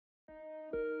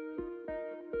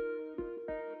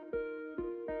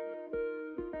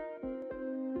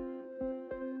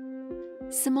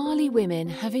Somali women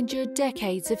have endured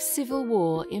decades of civil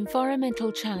war,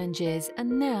 environmental challenges, and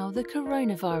now the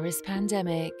coronavirus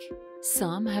pandemic.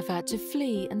 Some have had to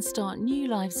flee and start new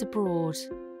lives abroad.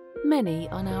 Many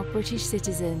are now British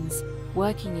citizens,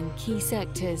 working in key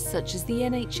sectors such as the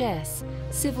NHS,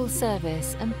 civil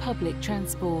service, and public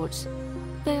transport.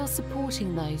 They are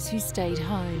supporting those who stayed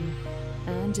home.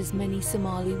 And as many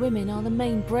Somali women are the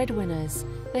main breadwinners,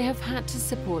 they have had to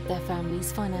support their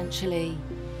families financially.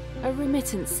 A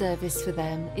remittance service for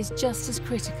them is just as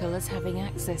critical as having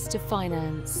access to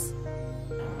finance.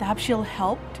 Dahabshiil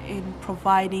helped in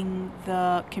providing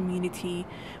the community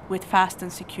with fast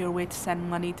and secure way to send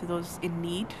money to those in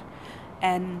need,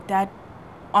 and that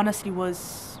honestly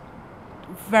was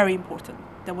very important.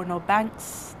 There were no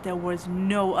banks, there was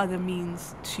no other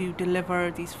means to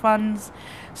deliver these funds.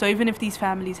 So even if these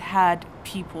families had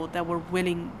people that were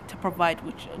willing to provide,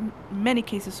 which in many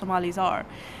cases Somalis are,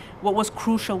 what was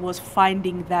crucial was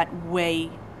finding that way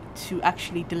to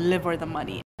actually deliver the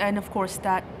money. And of course,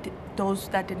 those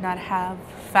that did not have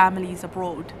families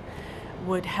abroad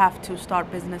would have to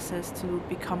start businesses to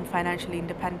become financially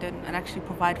independent and actually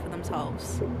provide for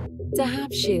themselves.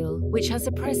 Dahabshiil, which has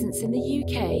a presence in the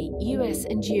UK, US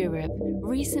and Europe,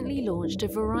 recently launched a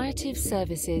variety of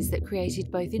services that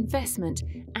created both investment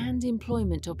and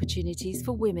employment opportunities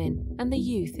for women and the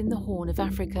youth in the Horn of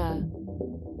Africa.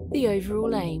 The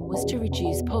overall aim was to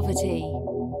reduce poverty.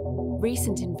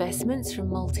 Recent investments from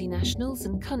multinationals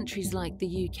and countries like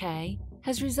the UK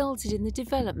has resulted in the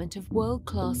development of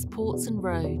world-class ports and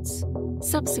roads.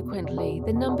 Subsequently,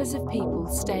 the numbers of people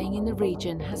staying in the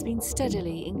region has been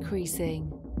steadily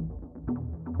increasing.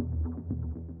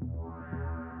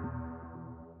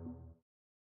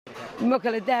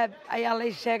 Makala dahab ayaa la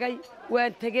sheegay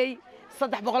waan tagay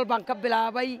 300 baan ka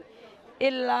bilaabay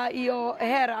ilaa iyo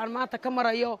heer aan maanta ka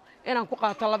marayo inaan ku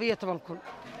qaato 12,000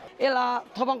 ilaa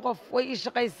 10 qof way ii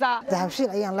shaqaysaa. Dahabshiil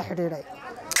ayaan la xiriiray.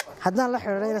 Haddaan la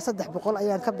xiriiray 300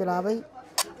 ayaan ka bilaabay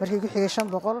markii ku xigay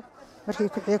 500 markii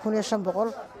ku xigay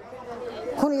 1,500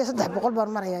 1,300 baan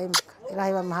marayaa imika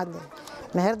ilaahay baa mahadleh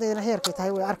meherdeena heerkay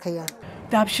tahay way arkayaan.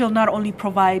 Dahabshiil not only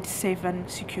provides safe and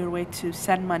secure way to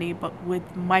send money, but with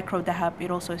micro Dahab, it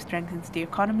also strengthens the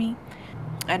economy.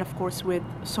 And of course, with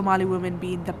Somali women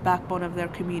being the backbone of their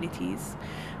communities,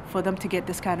 for them to get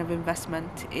this kind of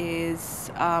investment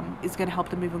is going to help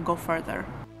them even go further.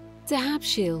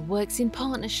 Dahabshiil works in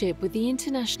partnership with the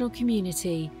international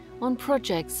community on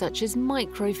projects such as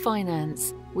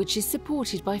microfinance, which is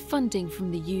supported by funding from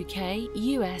the UK,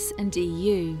 US and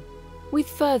EU, with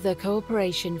further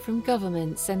cooperation from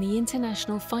governments and the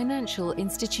international financial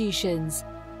institutions.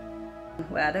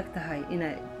 Way adag tahay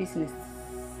inay business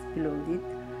bilowdid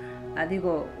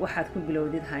adigoo waxaad ku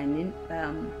bilowdid haynin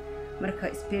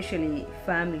marka especially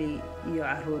family iyo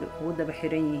caruur ugu daba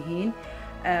xiran yihiin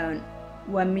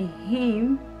waa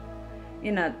muhiim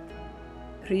inaad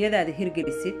riyadaada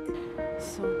hirgelisid.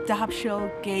 So Dahabshiil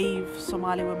gave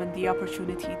Somali women the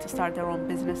opportunity to start their own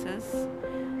businesses.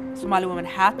 Somali women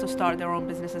had to start their own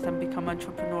businesses and become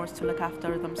entrepreneurs to look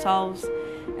after themselves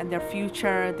and their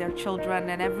future, their children,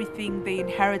 and everything they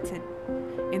inherited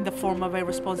in the form of a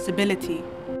responsibility.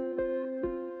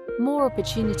 More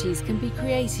opportunities can be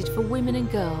created for women and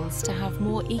girls to have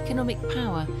more economic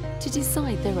power to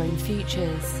decide their own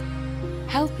futures,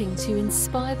 helping to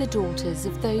inspire the daughters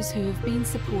of those who have been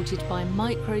supported by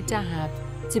Micro Dahab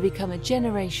to become a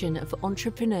generation of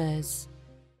entrepreneurs.